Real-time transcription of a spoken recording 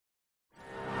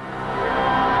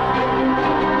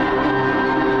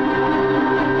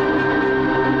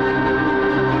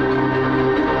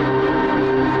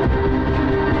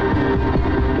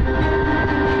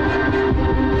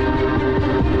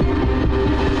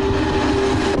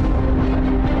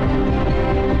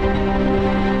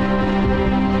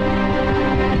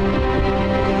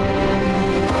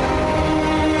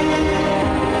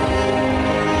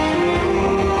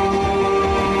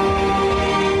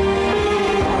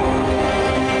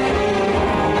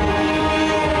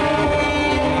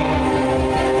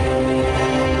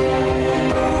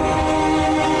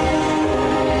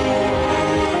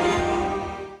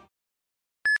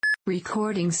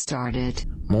Recording started.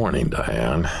 Morning,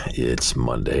 Diane. It's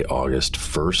Monday, August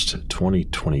 1st,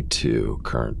 2022.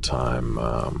 Current time,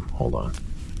 hold on.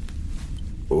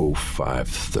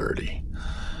 05:30.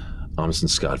 Amundsen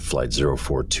Scott Flight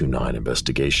 0429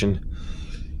 investigation.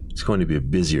 It's going to be a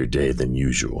busier day than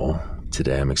usual.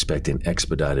 Today I'm expecting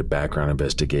expedited background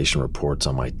investigation reports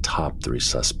on my top 3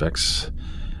 suspects.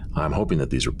 I'm hoping that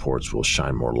these reports will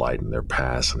shine more light in their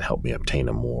past and help me obtain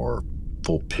a more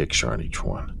full picture on each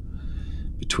one.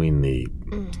 Between the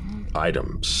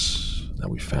items that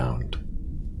we found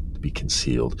to be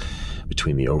concealed,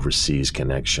 between the overseas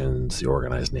connections, the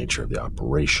organized nature of the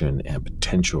operation, and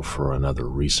potential for another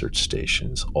research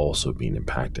stations also being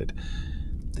impacted,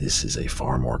 this is a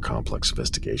far more complex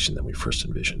investigation than we first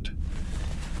envisioned.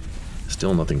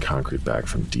 Still nothing concrete back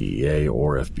from DEA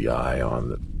or FBI on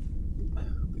the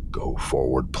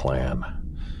go-forward plan.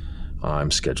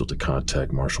 I'm scheduled to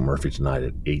contact Marshal Murphy tonight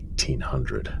at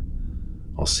 1800.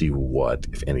 I'll see what,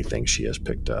 if anything, she has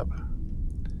picked up.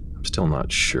 I'm still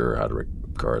not sure how to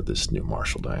regard this new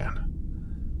Marshal,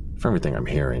 Diane. From everything I'm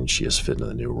hearing, she has fit into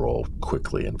the new role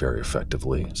quickly and very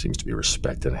effectively. Seems to be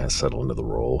respected and has settled into the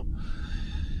role.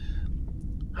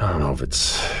 I don't know if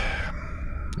it's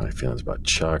my feelings about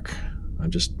Chuck.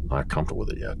 I'm just not comfortable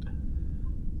with it yet.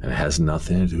 And it has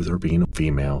nothing to do with her being a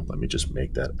female. Let me just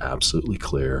make that absolutely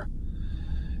clear.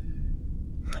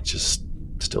 It just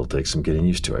still takes some getting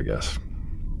used to, I guess.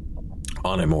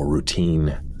 On a more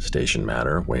routine station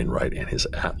matter, Wainwright and his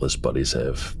Atlas buddies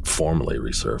have formally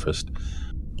resurfaced.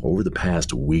 Over the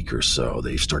past week or so,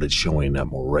 they've started showing up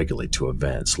more regularly to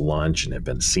events, lunch, and have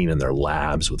been seen in their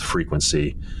labs with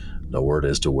frequency. No word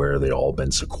as to where they've all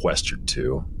been sequestered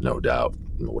to, no doubt,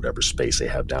 in whatever space they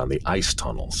have down the ice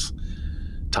tunnels.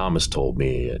 Thomas told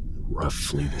me at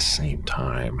roughly the same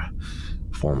time,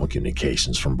 formal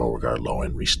communications from Beauregard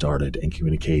Lowen restarted, and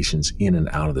communications in and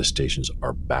out of the stations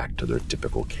are back to their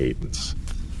typical cadence.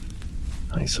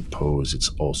 I suppose it's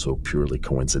also purely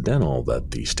coincidental that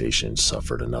the station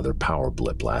suffered another power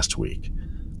blip last week,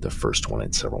 the first one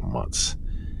in several months.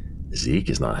 Zeke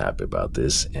is not happy about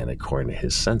this, and according to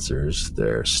his sensors,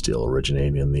 they're still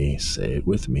originating in the, say it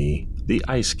with me, the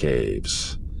ice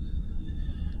caves.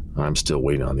 I'm still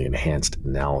waiting on the enhanced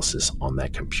analysis on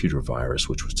that computer virus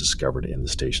which was discovered in the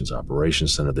station's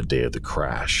operations center the day of the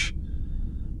crash.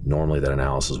 Normally that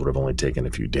analysis would have only taken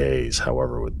a few days.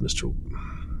 However, with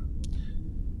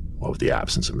the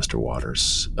absence of Mr.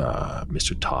 Waters,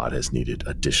 Mr. Todd has needed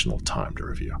additional time to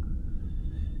review.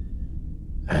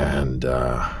 And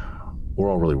we're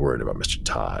all really worried about Mr.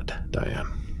 Todd,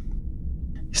 Diane.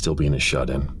 He's still being a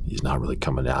shut-in. He's not really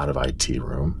coming out of IT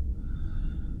room.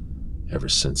 Ever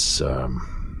since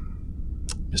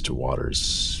Mr.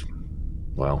 Waters,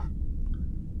 well,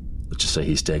 let's just say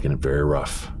he's taken it very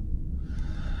rough.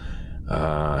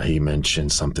 He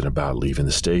mentioned something about leaving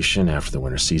the station after the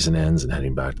winter season ends and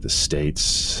heading back to the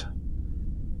States.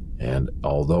 And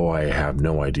although I have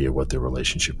no idea what their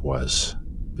relationship was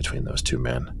between those two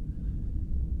men,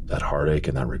 that heartache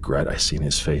and that regret I see in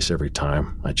his face every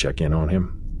time I check in on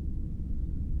him,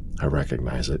 I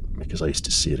recognize it because I used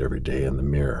to see it every day in the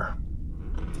mirror.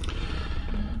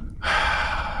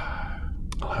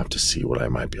 I'll have to see what I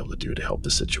might be able to do to help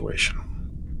the situation.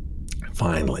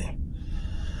 Finally,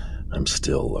 I'm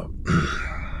still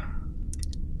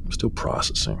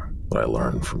processing what I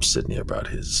learned from Sydney about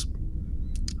his,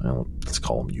 well, let's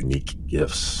call them unique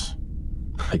gifts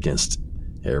against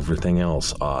everything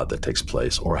else odd that takes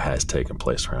place or has taken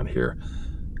place around here.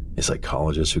 A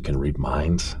psychologist who can read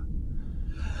minds.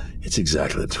 It's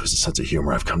exactly the twisted sense of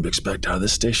humor I've come to expect out of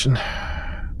this station.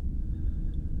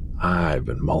 I've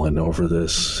been mulling over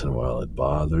this, and while it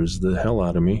bothers the hell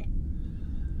out of me,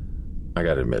 I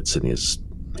gotta admit, Sydney he's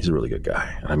a really good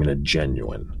guy. I mean, a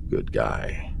genuine good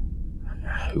guy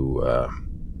who,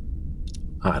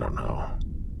 I don't know.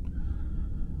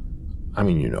 I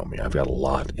mean, you know me. I've got a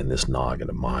lot in this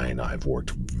noggin of mine. I've worked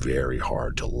very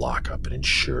hard to lock up and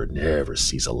ensure it never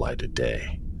sees a light of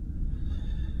day.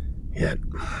 Yet,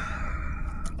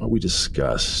 what we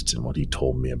discussed and what he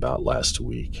told me about last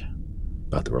week,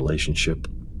 about the relationship,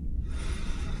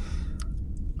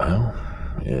 well,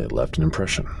 it left an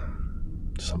impression.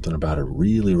 Something about it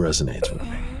really resonates with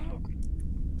me.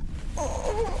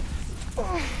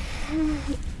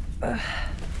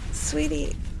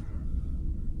 Sweetie,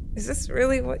 is this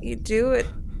really what you do at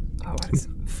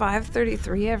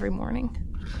 5:33 every morning?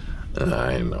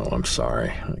 I know, I'm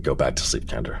sorry. Go back to sleep,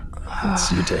 Kendra.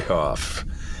 It's your day off.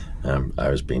 I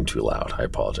was being too loud. I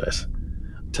apologize.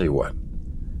 Tell you what,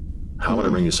 how about I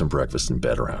bring you some breakfast in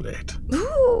bed around 8?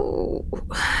 Ooh,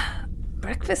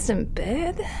 breakfast in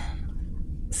bed? Breakfast in bed? What?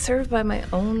 5:33 every morning? I know, I'm sorry. Go back to sleep, Kendra. It's your day off. I apologize. Tell you what, how about I bring you some breakfast in bed around 8? Ooh, breakfast in bed? 5:33 every morning? served by my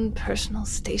own personal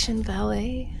station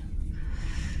valet.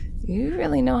 You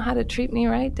really know how to treat me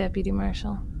right, Deputy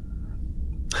Marshal.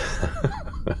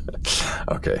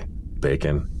 Okay,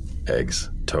 bacon, eggs,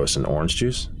 toast, and orange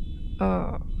juice?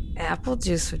 Oh, apple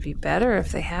juice would be better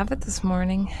if they have it this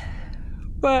morning.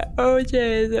 But OJ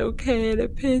is okay in a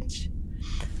pinch.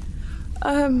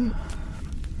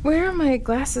 Where are my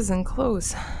glasses and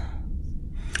clothes?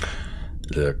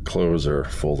 The clothes are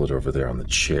folded over there on the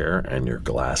chair, and your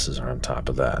glasses are on top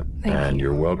of that. Thank you.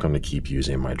 You're welcome to keep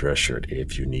using my dress shirt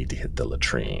if you need to hit the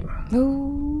latrine.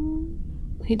 Ooh,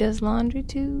 he does laundry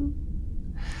too?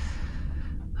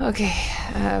 Okay,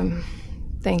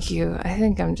 thank you. I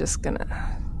think I'm just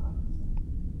gonna...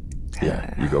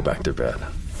 Yeah, you go back to bed.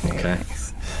 Okay?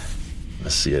 Thanks.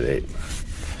 Let's see you at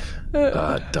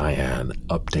 8. Diane,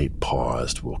 update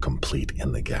paused. Will complete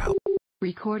in the gap.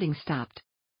 Recording stopped.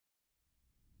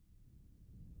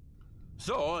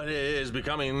 So it is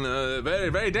becoming very,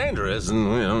 very dangerous to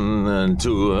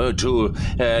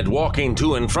walking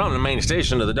to and from the main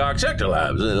station of the Dark Sector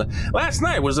Labs. Last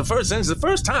night was the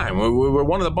first time we were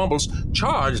one of the Bumbles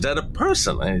charged at a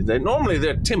person. Normally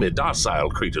they're timid,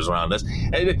 docile creatures around us.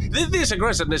 This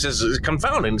aggressiveness is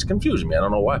confounding. It's confusing me. I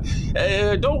don't know why.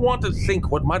 I don't want to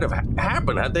think what might have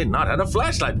happened had they not had a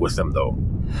flashlight with them, though.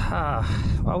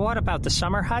 Well, what about the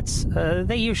summer huts?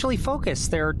 They usually focus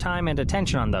their time and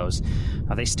attention on those.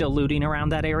 Are they still looting around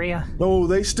that area? Oh,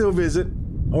 they still visit.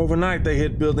 Overnight, they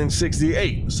hit Building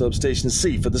 68, Substation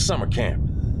C, for the summer camp.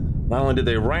 Not only did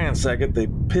they ransack it, they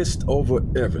pissed over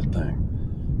everything.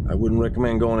 I wouldn't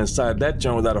recommend going inside that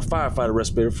joint without a firefighter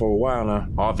respirator for a while now.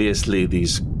 Obviously,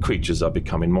 these creatures are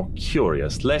becoming more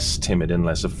curious, less timid, and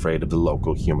less afraid of the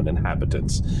local human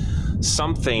inhabitants.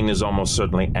 Something is almost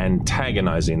certainly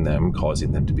antagonizing them,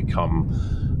 causing them to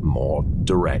become more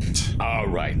direct. All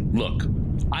right, look,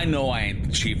 I know I ain't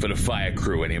the chief of the fire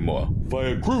crew anymore.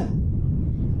 Fire crew?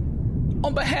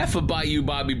 On behalf of Bayou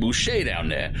Bobby Boucher down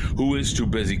there, who is too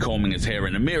busy combing his hair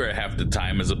in the mirror half the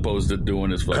time as opposed to doing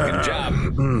his fucking job.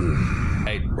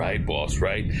 Right, boss,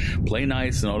 right? Play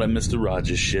nice and all that Mr.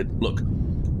 Rogers shit. Look,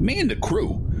 me and the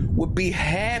crew would be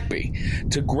happy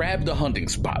to grab the hunting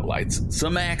spotlights,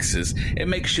 some axes, and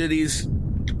make sure these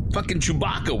fucking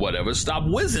Chewbacca whatever stop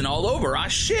whizzing all over our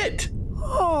shit.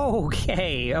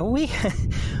 Okay,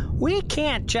 we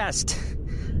can't just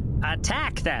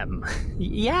attack them.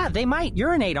 Yeah, they might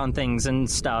urinate on things and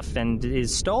stuff and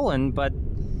is stolen, but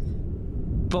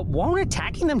won't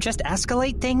attacking them just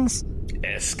escalate things?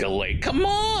 Escalate? Come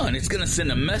on! It's gonna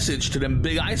send a message to them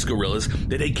big ice gorillas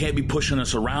that they can't be pushing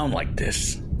us around like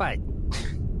this. But,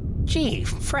 gee,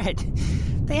 Fred,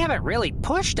 they haven't really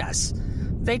pushed us.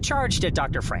 They charged at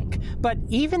Dr. Frank, but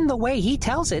even the way he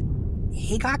tells it,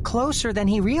 he got closer than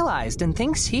he realized and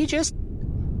thinks he just,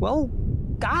 well,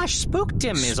 gosh, spooked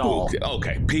him is all.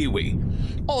 Okay, Pee-wee.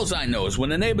 Alls I know is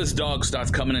when the neighbor's dog starts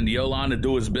coming into your lawn to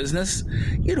do his business,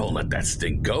 you don't let that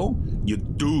stink go. You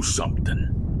do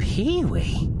something.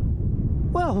 Pee-wee?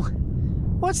 Well,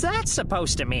 what's that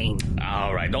supposed to mean?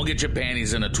 All right, don't get your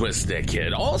panties in a twist there,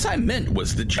 kid. Alls I meant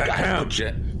was that you guys put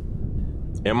your...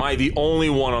 Am I the only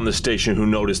one on the station who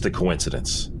noticed the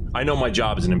coincidence? I know my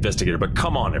job as an investigator, but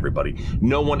come on, everybody.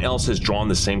 No one else has drawn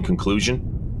the same conclusion?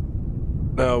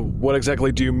 What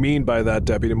exactly do you mean by that,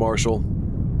 Deputy Marshal?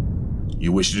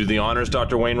 You wish to do the honors,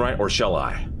 Dr. Wainwright, or shall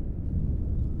I?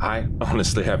 I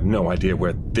honestly have no idea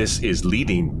where this is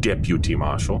leading, Deputy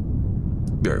Marshal.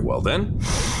 Very well, then.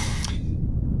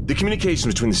 The communication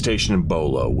between the station and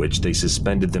Bolo, which they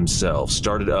suspended themselves,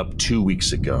 started up 2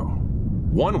 weeks ago.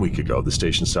 1 week ago, the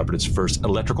station suffered its first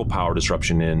electrical power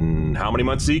disruption in how many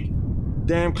months, Zeke?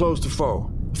 Damn close to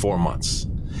 4. 4 months.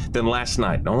 Then last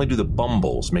night, not only do the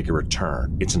Bumbles make a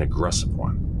return, it's an aggressive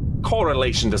one.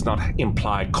 Correlation does not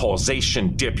imply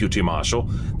causation, Deputy Marshal.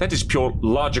 That is pure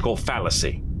logical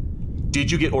fallacy.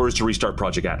 Did you get orders to restart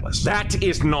Project Atlas? That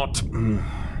is not...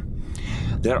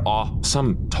 There are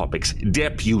some topics,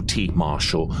 Deputy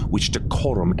Marshal, which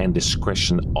decorum and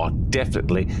discretion are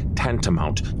definitely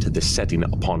tantamount to the setting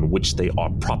upon which they are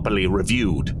properly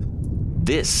reviewed.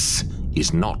 This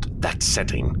is not that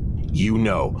setting. You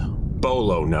know,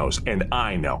 Bolo knows, and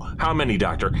I know. How many,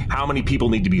 Doctor? How many people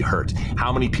need to be hurt?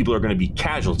 How many people are going to be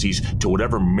casualties to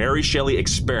whatever Mary Shelley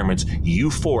experiments you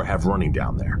four have running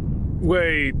down there?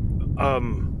 Wait,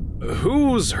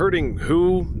 who's hurting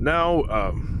who now?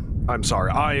 I'm sorry,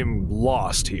 I am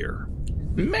lost here.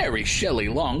 Mary Shelley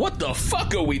Long, what the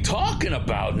fuck are we talking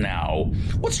about now?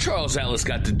 What's Charles Atlas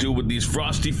got to do with these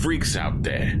frosty freaks out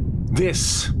there?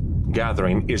 This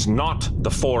gathering is not the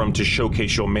forum to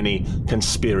showcase your many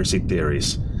conspiracy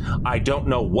theories. I don't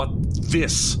know what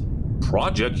this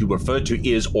project you refer to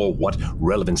is or what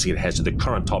relevancy it has to the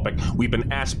current topic we've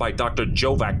been asked by Dr.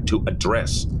 Jovac to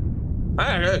address.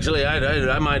 Actually,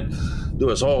 I might do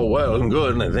us all well and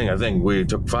good, and I think we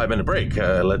took a 5-minute break.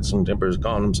 Let some tempers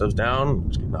calm themselves down.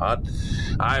 It's getting hot.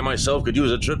 I myself could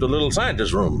use a trip to the little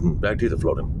scientist room. Back to the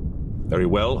floating. Very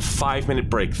well, 5-minute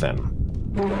break then.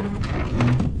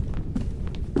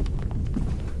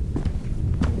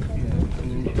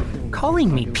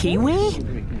 Calling me Pee-wee?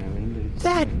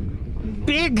 That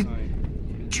big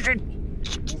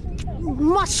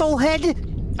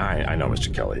musclehead? I know,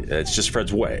 Mr. Kelly. It's just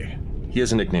Fred's way. He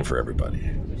has a nickname for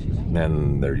everybody.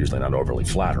 And they're usually not overly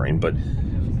flattering, but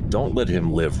don't let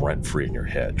him live rent-free in your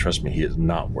head. Trust me, he is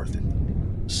not worth it.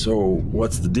 So,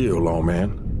 what's the deal,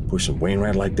 lawman? Pushing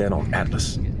Wainwright like that on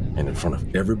Atlas? And in front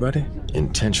of everybody?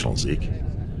 Intentional, Zeke.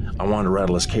 I wanted to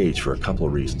rattle his cage for a couple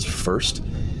of reasons. First,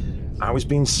 I was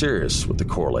being serious with the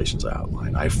correlations I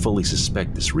outlined. I fully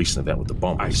suspect this recent event with the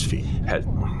Bumbles ice feet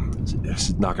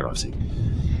knock it off, Zeke.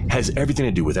 Has everything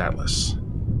to do with Atlas.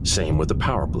 Same with the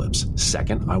power blips.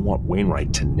 Second, I want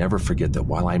Wainwright to never forget that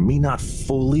while I may not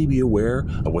fully be aware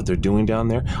of what they're doing down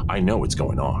there, I know what's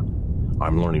going on.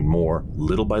 I'm learning more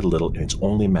little by little, and it's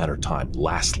only a matter of time.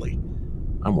 Lastly,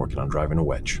 I'm working on driving a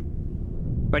wedge.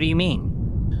 What do you mean?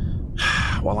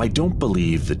 While I don't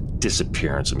believe the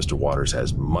disappearance of Mr. Waters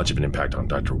has much of an impact on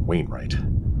Dr. Wainwright,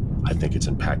 I think it's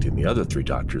impacting the other 3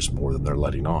 doctors more than they're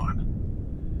letting on.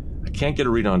 I can't get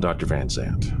a read on Dr. Van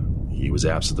Zandt. He was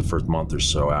absent the first month or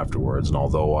so afterwards, and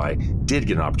although I did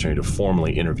get an opportunity to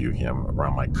formally interview him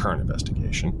around my current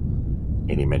investigation,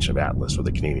 any mention of Atlas or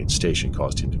the Canadian station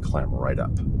caused him to clam right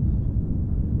up.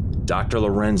 Dr.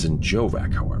 Lorenz and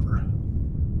Jovac, however,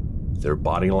 their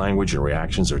body language and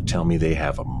reactions are telling me they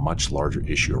have a much larger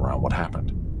issue around what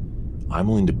happened. I'm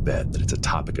willing to bet that it's a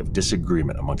topic of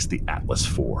disagreement amongst the Atlas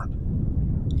 4.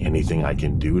 Anything I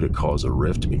can do to cause a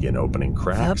rift and begin opening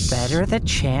cracks? The better the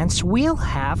chance we'll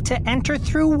have to enter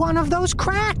through one of those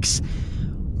cracks.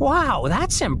 Wow,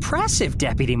 that's impressive,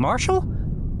 Deputy Marshal.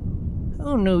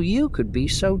 Who knew you could be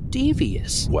so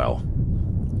devious? Well,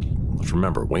 let's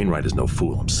remember, Wainwright is no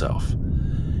fool himself.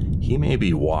 He may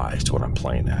be wise to what I'm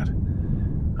playing at.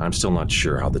 I'm still not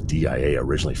sure how the DIA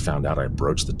originally found out I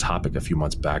broached the topic a few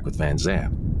months back with Van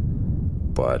Zandt.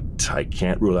 But I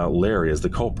can't rule out Larry as the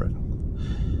culprit.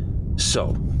 So,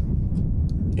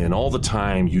 in all the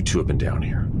time you two have been down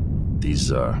here,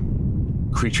 these,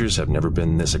 creatures have never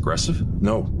been this aggressive?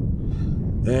 No.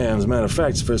 And as a matter of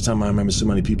fact, it's the first time I remember so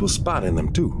many people spotting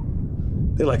them, too.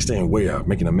 They like staying way out,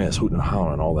 making a mess, hooting and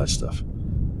hollering, all that stuff.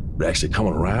 But actually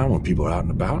coming around when people are out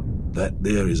and about, that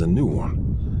there is a new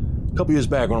one. A couple years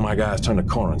back, one of my guys turned a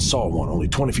corner and saw one only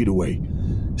 20 feet away.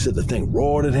 He said the thing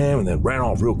roared at him and then ran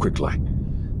off real quick like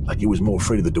he was more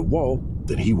afraid of the wall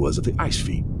than he was of the ice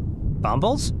feet.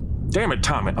 Bumbles? Damn it,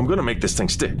 Tommy, I'm gonna make this thing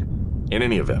stick. In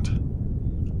any event,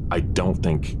 I don't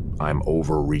think I'm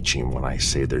overreaching when I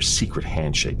say their secret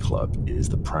handshake club is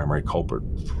the primary culprit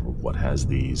for what has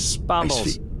these Bumbles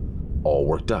ice feet all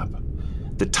worked up.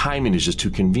 The timing is just too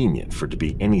convenient for it to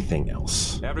be anything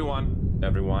else.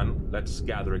 Everyone, let's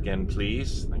gather again,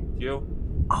 please. Thank you.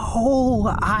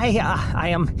 Oh,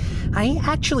 I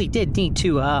actually did need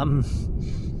to,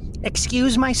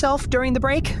 excuse myself during the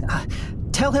break.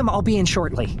 Tell him I'll be in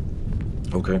shortly.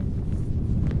 Okay.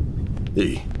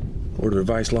 Hey, word of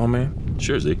advice, lawman?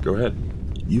 Sure, Zeke, go ahead.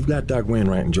 You've got Doc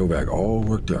Wainwright and Jovac all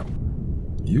worked up.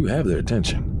 You have their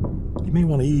attention. You may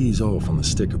want to ease off on the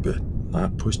stick a bit,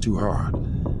 not push too hard.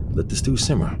 Let the stew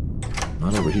simmer.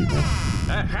 Not overheat, man.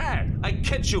 Aha! I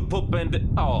catch you, poop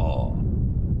and... Oh,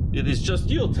 it is just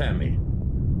you, Tammy.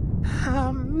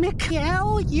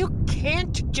 Mikhail, you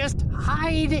can't just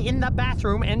hide in the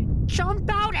bathroom and jump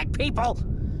out at people.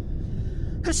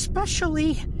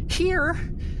 Especially here.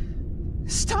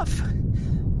 Stuff.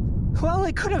 Well,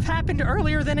 it could have happened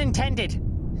earlier than intended.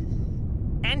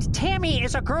 And Tammy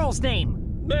is a girl's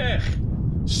name.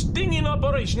 Stinging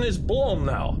operation is blown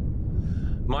now.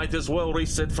 Might as well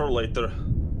reset for later.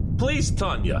 Please,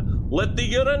 Tanya, let the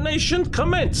urination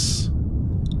commence.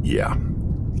 Yeah,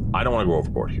 I don't want to go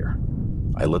overboard here.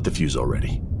 I lit the fuse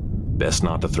already. Best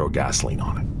not to throw gasoline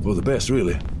on it. For the best,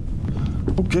 really.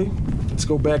 Okay, let's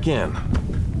go back in.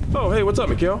 Oh, hey, what's up,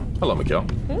 Mikhail? Hello, Mikhail.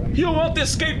 You won't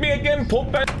escape me again,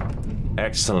 Pope.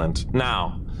 Excellent.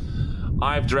 Now,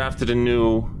 I've drafted a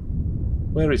new...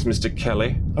 Where is Mr.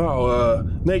 Kelly? Oh,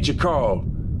 Nature called.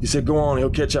 He said go on, he'll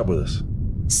catch up with us.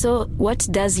 So, what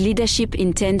does leadership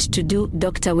intend to do,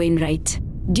 Dr. Wainwright?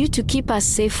 due to keep us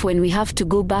safe when we have to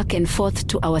go back and forth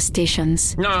to our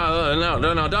stations.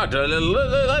 No, Doctor.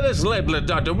 Let us let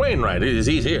Dr. Wainwright.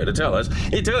 He's here to tell us.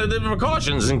 He tell the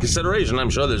precautions and consideration. I'm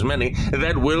sure there's many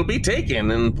that will be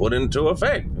taken and put into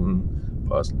effect. And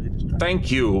possibly.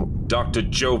 Thank you, Dr.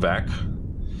 Jovac.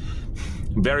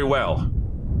 Very well.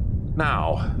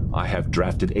 Now, I have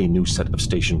drafted a new set of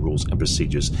station rules and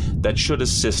procedures that should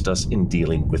assist us in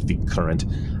dealing with the current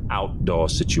outdoor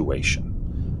situation.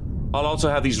 I'll also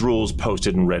have these rules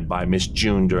posted and read by Miss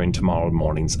June during tomorrow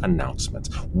morning's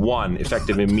announcement. 1,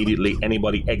 effective immediately,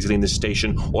 anybody exiting the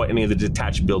station or any of the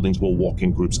detached buildings will walk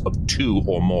in groups of 2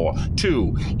 or more.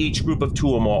 2, each group of 2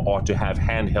 or more ought to have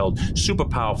handheld, super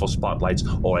powerful spotlights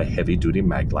or a heavy-duty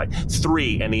mag light.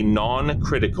 3, any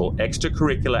non-critical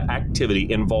extracurricular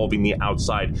activity involving the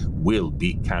outside will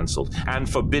be canceled and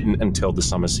forbidden until the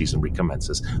summer season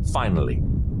recommences. Finally,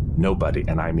 nobody,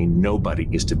 and I mean nobody,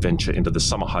 is to venture into the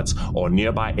summer huts or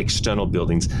nearby external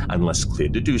buildings unless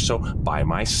cleared to do so by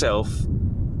myself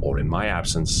or, in my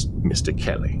absence, Mr.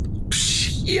 Kelly.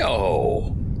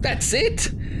 Yo, that's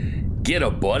it? Get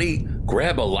a buddy,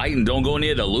 grab a light, and don't go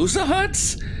near the loser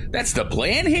huts? That's the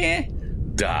plan here?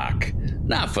 Doc,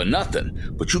 not for nothing,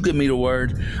 but you give me the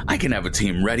word, I can have a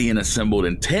team ready and assembled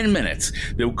in 10 minutes.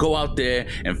 They'll go out there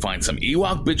and find some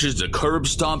Ewok bitches to curb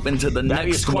stomp into the next... That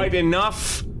is quite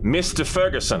enough, Mr.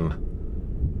 Ferguson.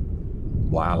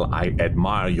 While I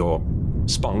admire your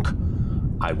spunk,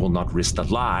 I will not risk the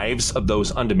lives of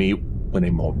those under me when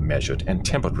a more measured and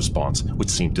tempered response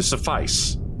would seem to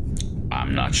suffice.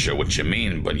 I'm not sure what you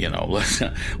mean, but,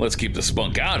 let's keep the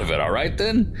spunk out of it, all right,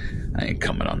 then? I ain't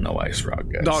coming on no ice rock,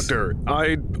 guys. Doctor,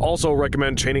 I'd also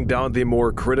recommend chaining down the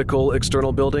more critical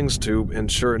external buildings to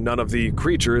ensure none of the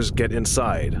creatures get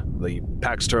inside. The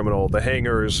PAX terminal, the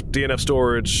hangars, DNF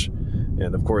storage,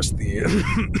 and, of course, the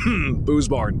booze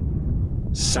barn.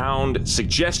 Sound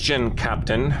suggestion,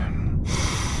 Captain.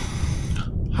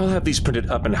 I'll have these printed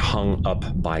up and hung up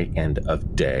by end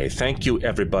of day. Thank you,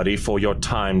 everybody, for your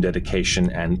time, dedication,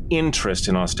 and interest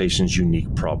in our station's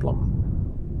unique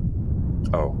problem.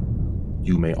 Oh,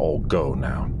 you may all go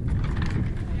now.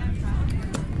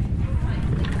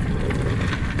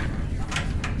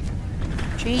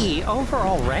 Gee, over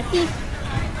already?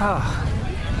 Oh,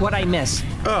 what'd I miss?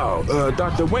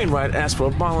 Dr. Wainwright asked for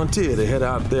a volunteer to head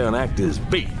out there and act as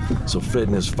bait, so Fred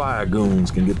and his fire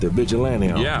goons can get their vigilante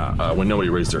on. Yeah, when nobody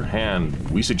raised their hand,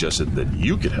 we suggested that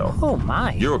you could help. Oh,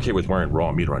 my. You're okay with wearing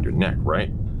raw meat around your neck,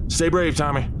 right? Stay brave,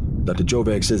 Tommy. Dr.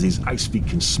 Jovac says these ice feet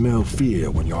can smell fear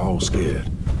when you're all scared.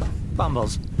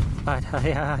 Bumbles. No.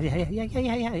 Yeah.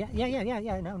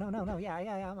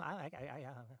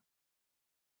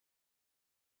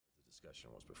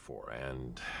 Discussion was before,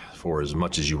 and for as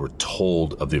much as you were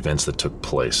told of the events that took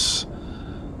place,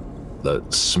 the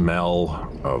smell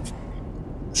of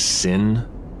sin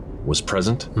was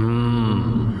present?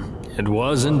 It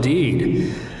was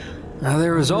indeed. Now,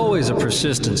 there is always a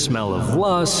persistent smell of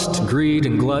lust, greed,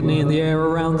 and gluttony in the air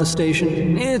around the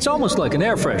station. It's almost like an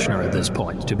air freshener at this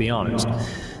point, to be honest.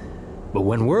 But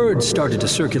when word started to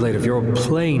circulate of your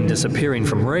plane disappearing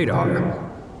from radar,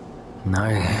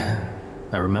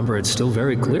 I remember it still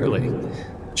very clearly.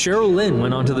 Cheryl Lynn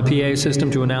went onto the PA system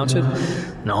to announce it,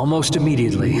 and almost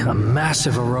immediately, a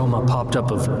massive aroma popped up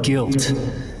of guilt,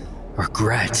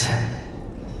 regret.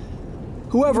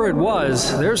 Whoever it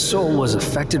was, their soul was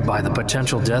affected by the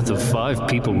potential death of 5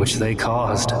 people which they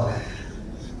caused.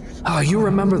 You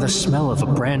remember the smell of a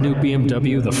brand new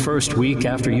BMW the first week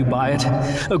after you buy it?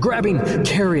 Grabbing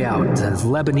carry-out the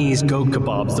Lebanese goat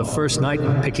kebabs the first night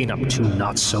and picking up 2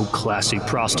 not-so-classy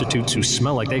prostitutes who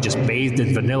smell like they just bathed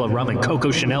in vanilla rum and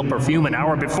Coco Chanel perfume an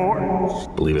hour before?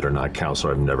 Believe it or not,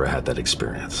 counselor, I've never had that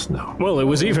experience, no. Well, it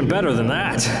was even better than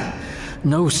that.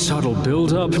 No subtle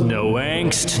build-up, no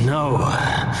angst, no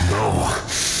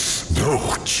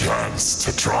chance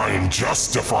to try and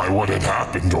justify what had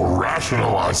happened or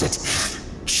rationalize it.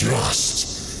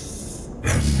 Just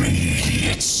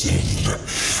immediate sin.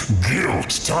 Guilt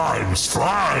times 5.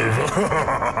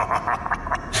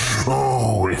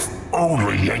 Oh, if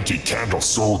only Yankee Candle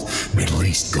sold Middle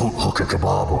East goat hooker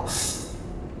kebab.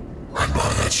 I'd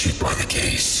buy that shit by the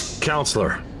case.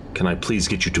 Counselor, can I please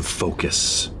get you to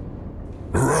focus?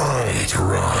 Right.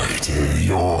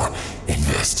 Your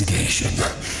investigation.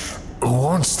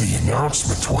 Once the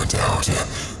announcement went out,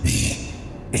 the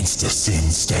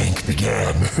Insta-sin stank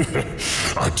began.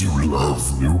 I do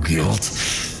love new guilt.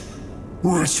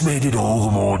 Which made it all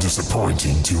the more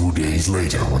disappointing 2 days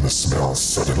later when the smell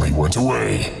suddenly went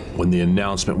away. When the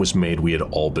announcement was made, we had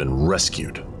all been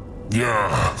rescued.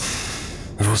 Yeah,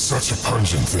 it was such a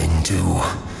pungent thing, too.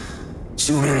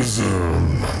 Soon as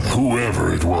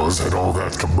whoever it was had all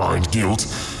that combined guilt,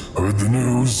 heard the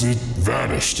news, it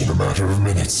vanished in a matter of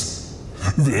minutes.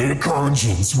 Their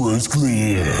conscience was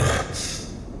clear.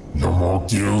 No more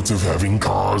guilt of having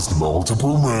caused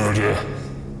multiple murder.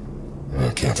 I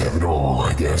can't have it all,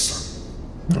 I guess.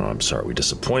 Oh, I'm sorry we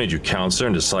disappointed you, Counselor,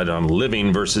 and decided on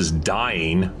living versus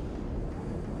dying.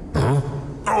 Huh?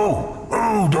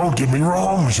 Oh, don't get me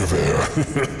wrong,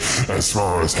 Javert. As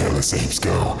far as Hellas apes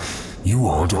go, you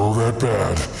aren't all that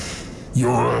bad.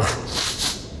 You're,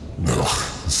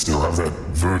 still have that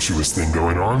virtuous thing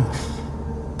going on.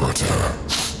 But,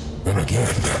 then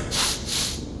again,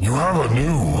 you have a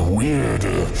new, weird,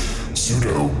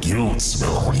 pseudo-guilt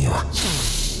smell on you.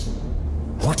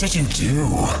 What did you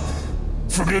do?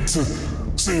 Forget to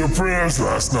say your prayers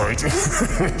last night?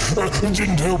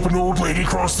 Didn't help an old lady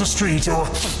cross the street, or...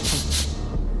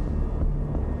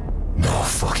 No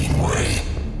fucking way.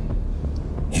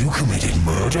 You committed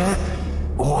murder?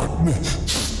 Or...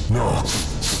 No,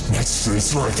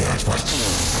 it's like that, but...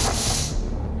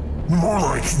 More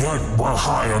like that while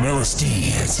high on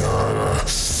LSD. It's,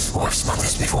 I've smelled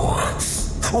this before.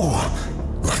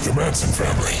 Oh, like the Manson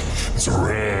family. It's a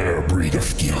rare breed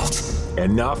of guilt.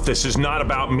 Enough, this is not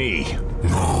about me.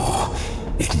 No,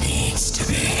 it needs to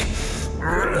be.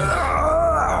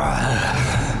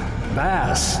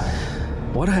 Bass,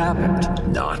 what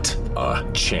happened? Not a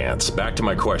chance. Back to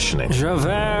my questioning.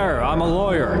 Javert, I'm a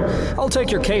lawyer. I'll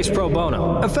take your case pro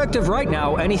bono. Effective right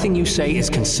now, anything you say is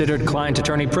considered client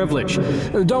attorney privilege.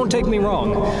 Don't take me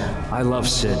wrong. I love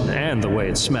sin and the way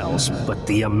it smells, but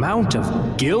the amount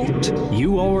of guilt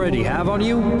you already have on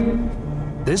you,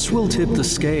 this will tip the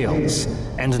scales,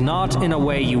 and not in a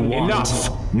way you want.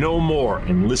 Enough! No more.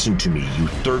 And listen to me, you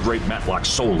third-rate Matlock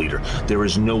soul leader. There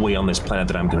is no way on this planet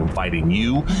that I'm going to confide in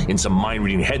you, in some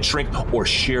mind-reading head shrink, or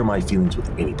share my feelings with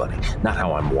anybody. Not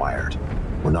how I'm wired.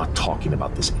 We're not talking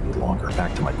about this any longer.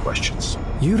 Back to my questions.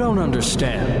 You don't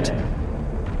understand.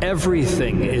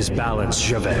 Everything is balanced,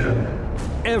 Javert.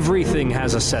 Everything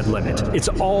has a set limit. It's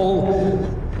all...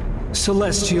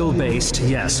 celestial-based,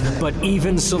 yes, but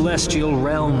even celestial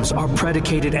realms are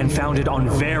predicated and founded on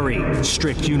very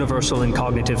strict universal and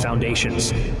cognitive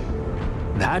foundations.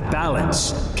 That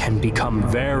balance can become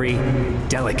very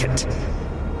delicate.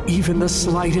 Even the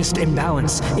slightest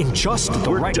imbalance in just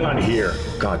the right... We're done here.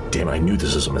 God damn it, I knew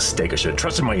this was a mistake. I should have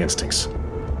trusted my instincts.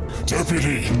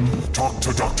 Deputy, talk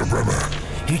to Dr. Bremer.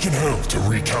 He can help to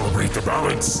recalibrate the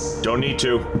balance. Don't need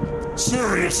to.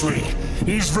 Seriously,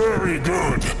 he's very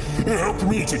good. It helped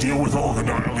me to deal with all the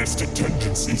nihilistic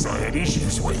tendencies I had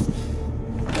issues with.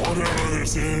 Whatever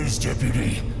this is,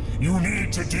 Deputy, you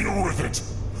need to deal with it.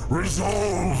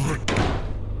 Resolve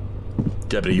it.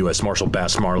 Deputy U.S. Marshal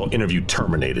Bass Marlowe, interview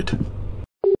terminated.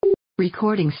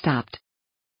 Recording stopped.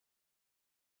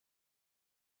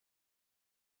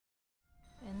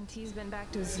 And he's been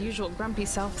back to his usual grumpy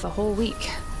self the whole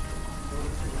week.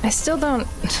 I still don't...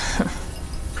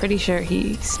 Pretty sure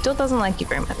he still doesn't like you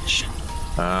very much.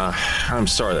 I'm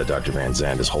sorry that Dr. Van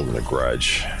Zandt is holding a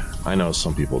grudge. I know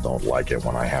some people don't like it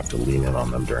when I have to lean in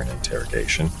on them during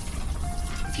interrogation.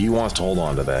 If he wants to hold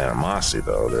on to that animosity,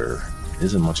 though, there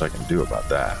isn't much I can do about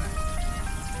that.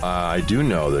 I do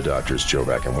know that Drs.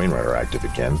 Jovac and Wainwright are active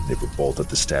again. They were both at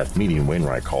the staff meeting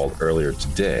Wainwright called earlier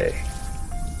today.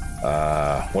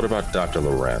 What about Dr.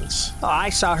 Lorenz? Oh, I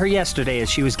saw her yesterday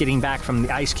as she was getting back from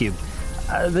the Ice Cube.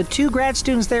 The two grad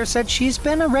students there said she's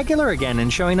been a regular again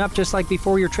and showing up just like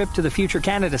before your trip to the Future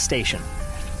Canada station.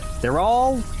 They're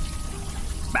all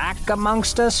back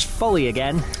amongst us fully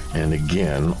again. And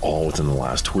again, all within the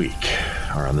last week.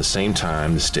 Around the same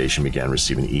time, the station began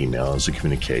receiving emails and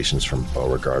communications from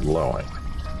Beauregard Loewen.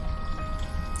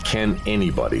 Can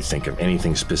anybody think of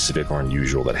anything specific or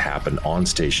unusual that happened on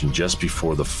station just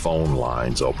before the phone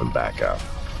lines opened back up?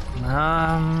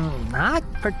 Not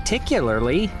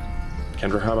particularly.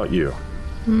 Kendra, how about you?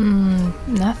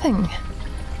 Nothing.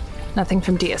 Nothing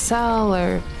from DSL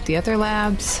or the other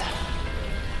labs.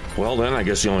 Well, then, I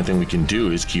guess the only thing we can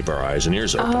do is keep our eyes and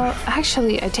ears open.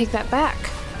 Actually, I take that back.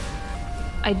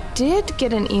 I did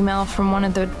get an email from one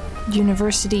of the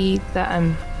university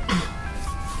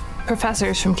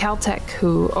professors from Caltech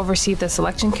who oversee the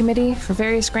selection committee for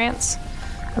various grants.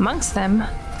 Amongst them,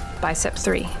 Bicep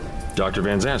 3. Dr.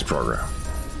 Van Zandt's program.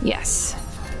 Yes.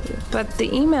 But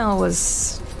the email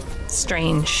was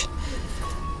strange.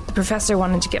 The professor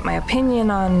wanted to get my opinion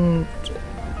on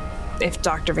if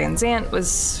Dr. Van Zandt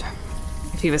was...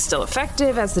 if he was still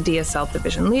effective as the DSL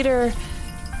division leader.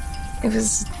 It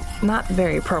was not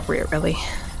very appropriate, really.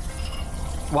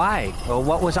 Why? Well,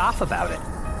 what was off about it?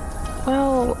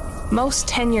 Well, most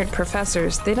tenured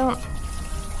professors, they don't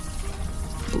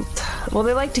Well,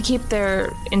 they like to keep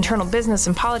their internal business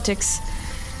and politics,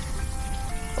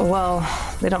 well,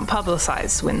 they don't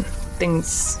publicize when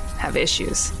things have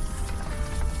issues.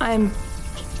 I'm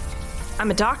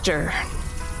a doctor,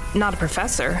 not a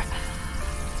professor.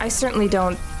 I certainly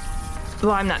don't,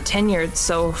 well, I'm not tenured,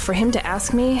 so for him to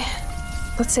ask me,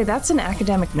 let's say that's an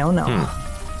academic no-no.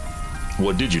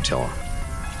 What did you tell him?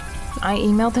 I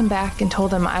emailed him back and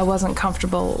told him I wasn't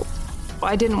comfortable.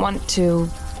 I didn't want to,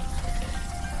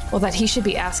 well, that he should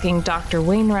be asking Dr.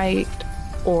 Wainwright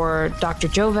or Dr.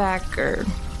 Jovac,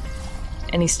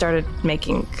 and he started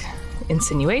making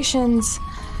insinuations,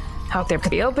 how there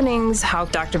could be openings, how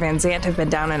Dr. Van Zant had been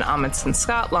down in Amundsen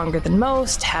Scott longer than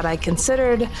most. Had I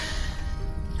considered,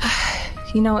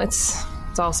 it's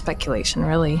all speculation,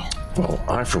 really. Well,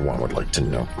 I, for one, would like to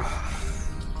know.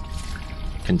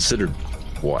 Considered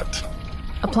what?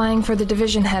 Applying for the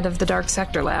division head of the Dark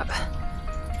Sector Lab.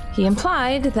 He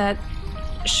implied that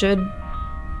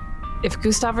if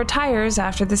Gustav retires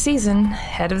after the season,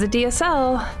 head of the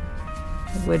DSL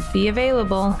would be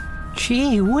available.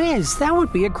 Gee whiz, that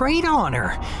would be a great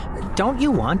honor. Don't you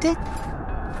want it?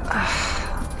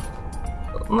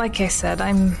 Like I said,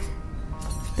 I'm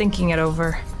thinking it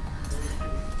over.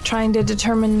 Trying to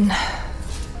determine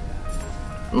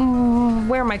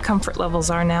where my comfort levels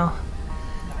are now.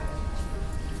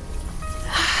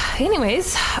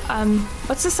 Anyways,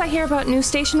 what's this I hear about new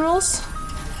station rules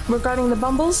regarding the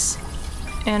Bumbles?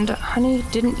 And, honey,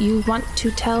 didn't you want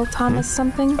to tell Thomas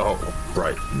something? Oh,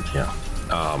 right, yeah.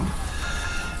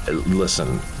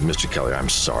 Listen, Mr. Kelly, I'm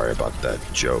sorry about that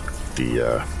joke.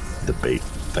 The bait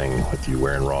thing with you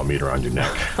wearing raw meat around your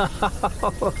neck.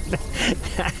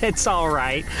 It's all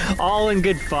right. All in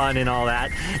good fun and all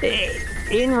that.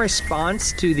 In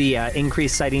response to the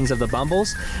increased sightings of the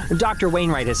Bumbles, Dr.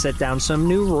 Wainwright has set down some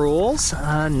new rules.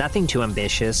 Nothing too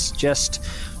ambitious, just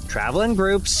travel in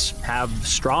groups, have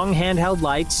strong handheld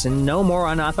lights, and no more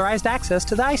unauthorized access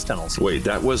to the ice tunnels. Wait,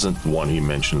 that wasn't the one he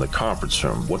mentioned in the conference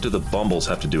room. What do the Bumbles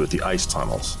have to do with the ice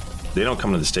tunnels? They don't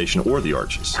come to the station or the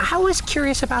arches. I was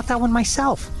curious about that one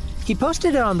myself. He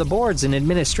posted it on the boards in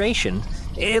administration.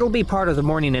 It'll be part of the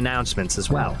morning announcements as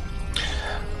well.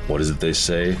 What is it they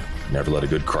say? Never let a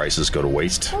good crisis go to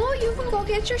waste? Well, you can go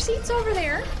get your seats over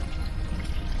there.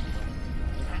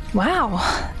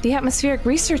 Wow, the atmospheric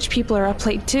research people are up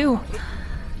late too.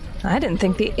 I didn't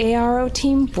think the ARO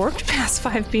team worked past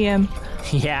 5 p.m.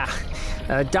 Yeah,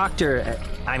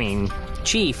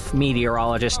 Chief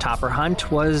Meteorologist Topper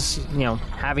Hunt was,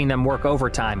 having them work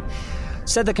overtime.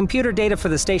 Said the computer data for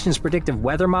the station's predictive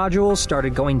weather modules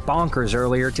started going bonkers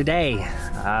earlier today.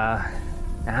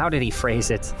 How did he phrase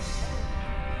it?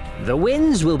 The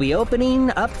winds will be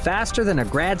opening up faster than a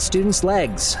grad student's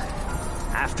legs.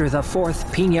 After the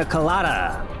fourth pina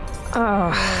colada.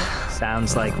 Oh.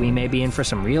 Sounds like we may be in for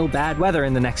some real bad weather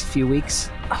in the next few weeks.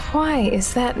 Why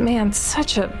is that man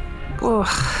such a...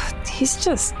 he's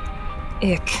just...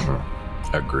 ick.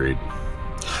 Agreed.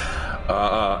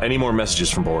 Any more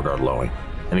messages from Beauregard Lowy?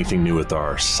 Anything new with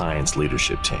our science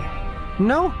leadership team?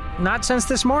 No, not since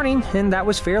this morning, and that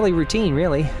was fairly routine,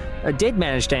 really. I did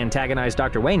manage to antagonize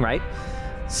Dr. Wainwright.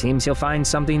 Seems he'll find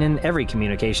something in every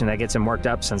communication that gets him worked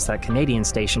up since that Canadian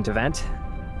station event.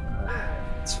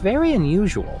 It's very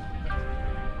unusual.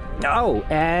 Oh,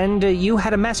 and you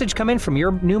had a message come in from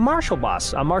your new Marshall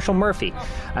boss, Marshall Murphy.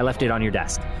 I left it on your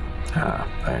desk.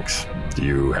 Thanks. Do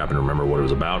you happen to remember what it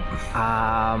was about?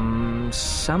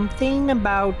 Something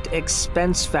about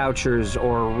expense vouchers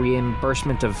or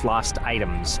reimbursement of lost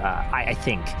items, I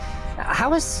think.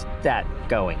 How is that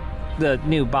going? The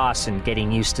new boss and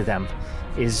getting used to them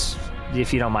is,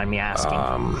 if you don't mind me asking.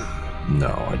 No,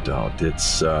 I don't.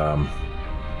 It's,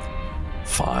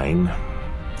 fine.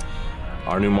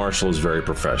 Our new marshal is very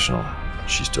professional.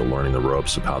 She's still learning the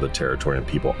ropes of how the territory and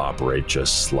people operate,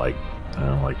 just like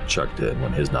Chuck did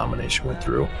when his nomination went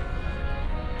through.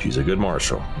 She's a good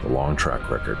marshal, with a long track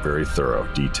record, very thorough,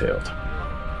 detailed.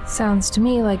 Sounds to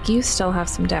me like you still have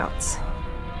some doubts.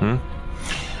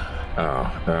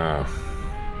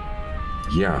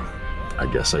 Yeah, I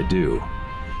guess I do.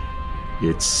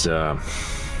 It's a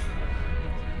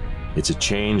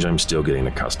change I'm still getting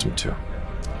accustomed to.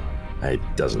 It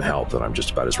doesn't help that I'm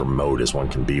just about as remote as one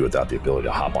can be without the ability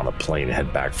to hop on a plane and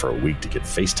head back for a week to get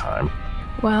FaceTime.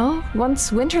 Well,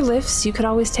 once winter lifts, you could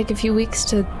always take a few weeks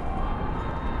to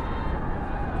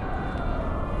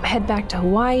head back to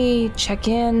Hawaii, check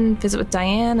in, visit with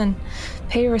Diane, and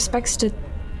pay your respects to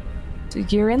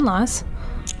your in-laws.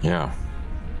 Yeah.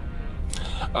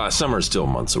 Summer is still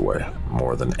months away.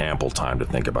 More than ample time to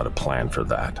think about a plan for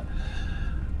that.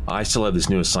 I still have this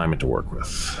new assignment to work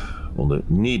with. We'll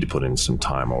need to put in some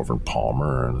time over in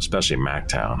Palmer, and especially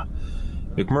Mactown.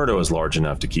 McMurdo is large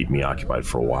enough to keep me occupied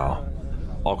for a while.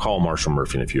 I'll call Marshall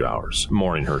Murphy in a few hours,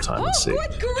 morning her time, and see.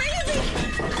 Good gravy!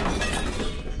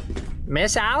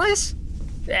 Miss Alice?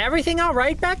 Everything all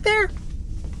right back there?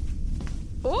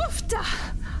 Oofta!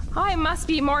 I must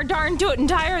be more darn tootin'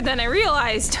 tired than I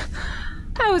realized.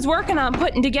 I was working on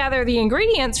putting together the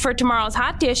ingredients for tomorrow's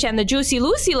hot dish and the Juicy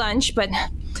Lucy lunch, but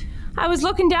I was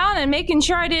looking down and making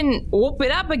sure I didn't whoop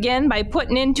it up again by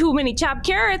putting in too many chopped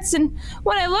carrots, and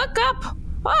when I look up,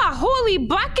 holy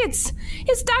buckets!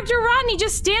 It's Dr. Rodney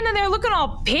just standing there looking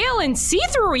all pale and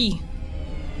see-through-y.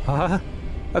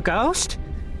 A ghost?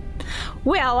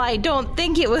 Well, I don't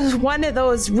think it was one of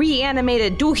those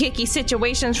reanimated doohickey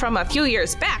situations from a few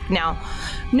years back now.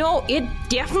 No, it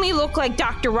definitely looked like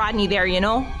Dr. Rodney there, you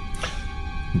know.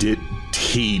 Did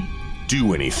he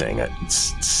do anything?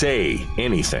 Say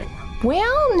anything?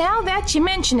 Well, now that you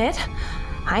mention it,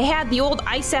 I had the old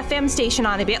ICE FM station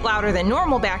on a bit louder than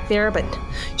normal back there, but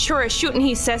sure as shooting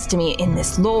he says to me in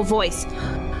this low voice,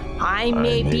 I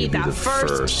may be the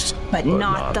first, but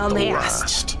not the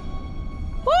last.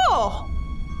 Oh!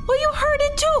 Well, you heard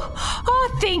it too!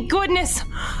 Oh, thank goodness!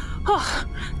 Oh,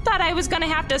 thought I was gonna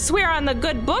have to swear on the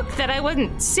good book that I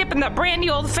wasn't sipping the brandy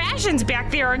old fashions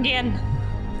back there again.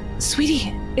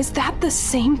 Sweetie, is that the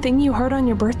same thing you heard on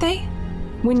your birthday?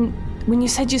 When you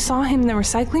said you saw him in the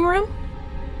recycling room?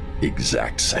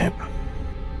 Exact same.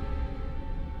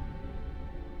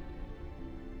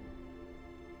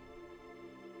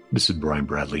 This is Brian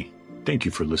Bradley. Thank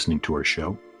you for listening to our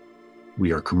show.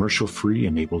 We are commercial-free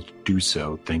and able to do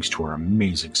so thanks to our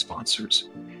amazing sponsors.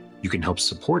 You can help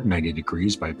support 90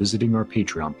 Degrees by visiting our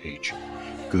Patreon page.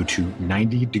 Go to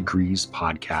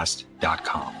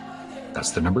 90degreespodcast.com.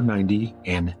 That's the number 90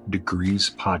 and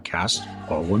Degrees Podcast,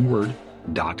 all one word,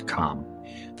 .com.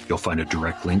 You'll find a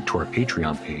direct link to our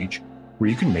Patreon page where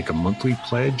you can make a monthly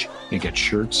pledge and get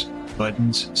shirts,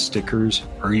 buttons, stickers,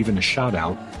 or even a shout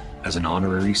out as an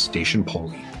honorary station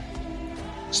Polly.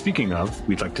 Speaking of,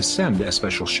 we'd like to send a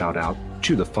special shout out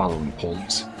to the following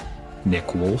Pollies: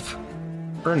 Nick Wolf,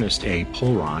 Ernest A.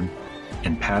 Polron,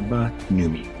 and Padma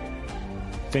Numi.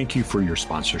 Thank you for your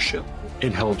sponsorship.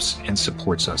 It helps and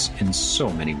supports us in so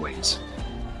many ways.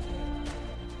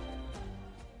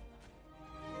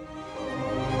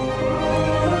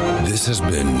 This has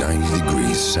been 90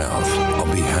 Degrees South.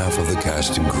 On behalf of the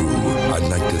cast and crew, I'd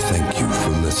like to thank you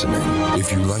for listening.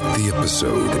 If you liked the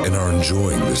episode and are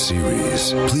enjoying the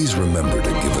series, please remember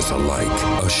to give us a like,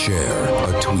 a share,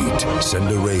 a tweet, send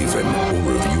a raven, or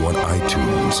review on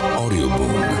iTunes,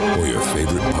 Audioboom, or your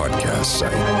favorite podcast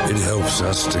site. It helps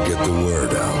us to get the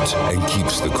word out and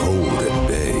keeps the cold at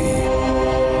bay.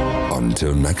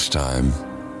 Until next time.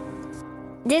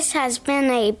 This has been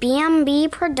a BMB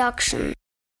production.